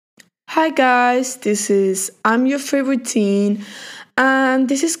Hi guys, this is I'm your favorite teen, and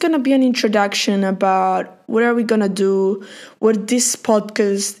this is gonna be an introduction about what are we gonna do, what this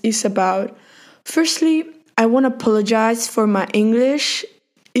podcast is about. Firstly, I want to apologize for my English.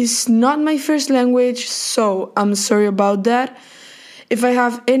 It's not my first language, so I'm sorry about that. If I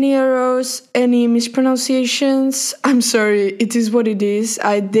have any errors, any mispronunciations, I'm sorry. It is what it is.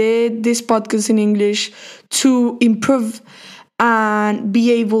 I did this podcast in English to improve and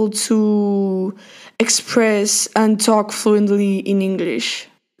be able to express and talk fluently in English.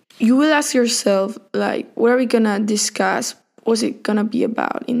 You will ask yourself, like, what are we gonna discuss? What's it gonna be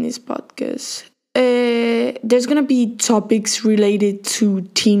about in this podcast? There's gonna be topics related to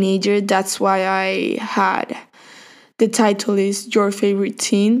teenager. That's why I had the title is Your Favorite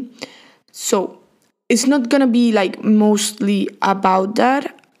Teen. So it's not gonna be like mostly about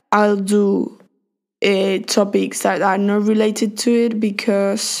that. I'll do topics that are not related to it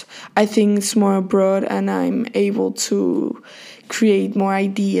because I think it's more broad and I'm able to create more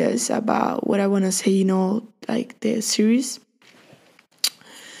ideas about what I want to say, like the series.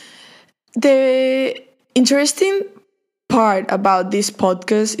 The interesting part about this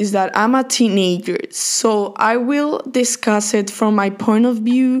podcast is that I'm a teenager, so I will discuss it from my point of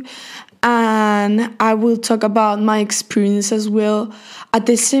view and I will talk about my experience as well. At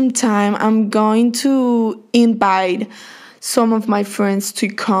the same time, I'm going to invite some of my friends to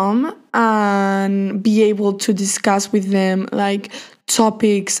come and be able to discuss with them like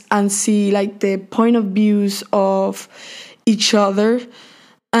topics and see like the point of views of each other,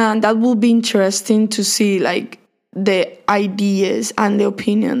 and that will be interesting to see like the ideas and the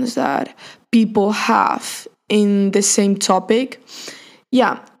opinions that people have in the same topic.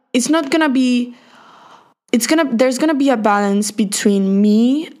 Yeah, it's not gonna be it's gonna there's gonna be a balance between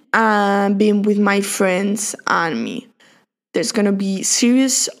me and being with my friends and me. There's gonna be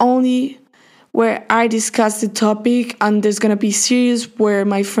serious only where I discuss the topic, and there's gonna be serious where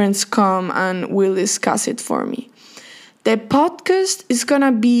my friends come and will discuss it for me. The podcast is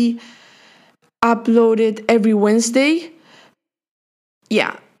gonna be uploaded every Wednesday.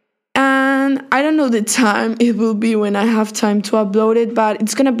 Yeah. And I don't know the time it will be when I have time to upload it, but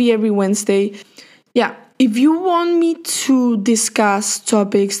it's gonna be every Wednesday. Yeah. If you want me to discuss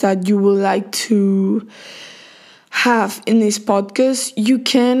topics that you would like to have in this podcast, you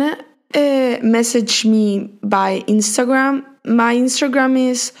can message me by Instagram. My Instagram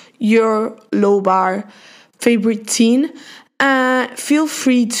is your low bar favorite teen. Feel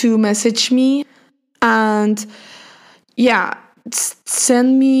free to message me and yeah,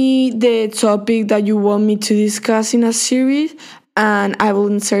 send me the topic that you want me to discuss in a series and I will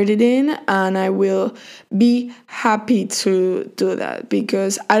insert it in, and I will be happy to do that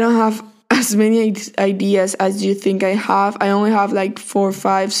because I don't have as many ideas as you think I have. I only have like 4 or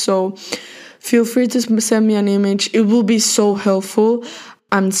 5, so feel free to send me an image. It will be so helpful.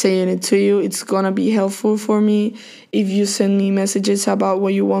 I'm saying it to you. It's gonna be helpful for me if you send me messages about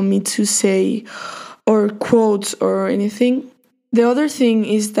what you want me to say or quotes or anything. The other thing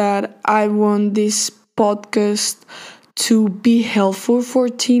is that I want this podcast to be helpful for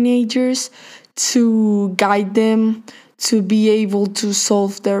teenagers, to guide them to be able to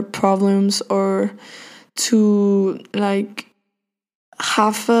solve their problems or to like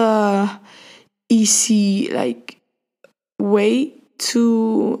have a easy like way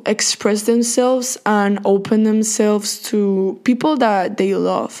to express themselves and open themselves to people that they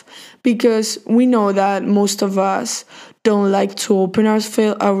love, because we know that most of us don't like to open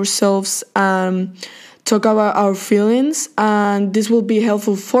ourselves and talk about our feelings, and this will be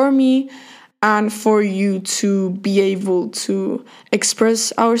helpful for me and for you to be able to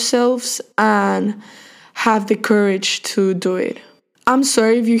express ourselves and have the courage to do it. I'm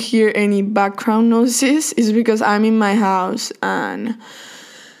sorry if you hear any background noises. It's because I'm in my house and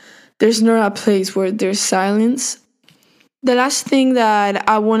there's not a place where there's silence. The last thing that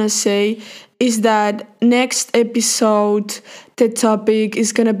I want to say is that next episode, the topic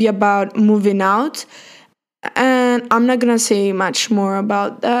is going to be about moving out. And I'm not going to say much more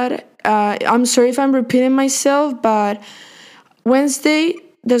about that. I'm sorry if I'm repeating myself, but Wednesday,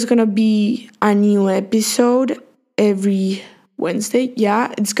 there's going to be a new episode every Wednesday.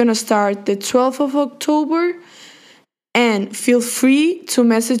 Yeah, it's gonna start the 12th of October. And feel free to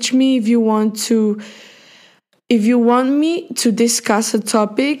message me if you want me to discuss a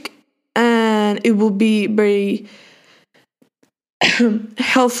topic, and it will be very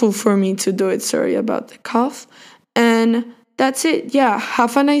helpful for me to do it. Sorry about the cough. And that's it. Yeah,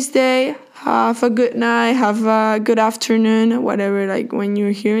 have a nice day. Have a good night. Have a good afternoon, whatever, like when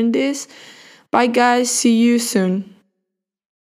you're hearing this. Bye guys, see you soon.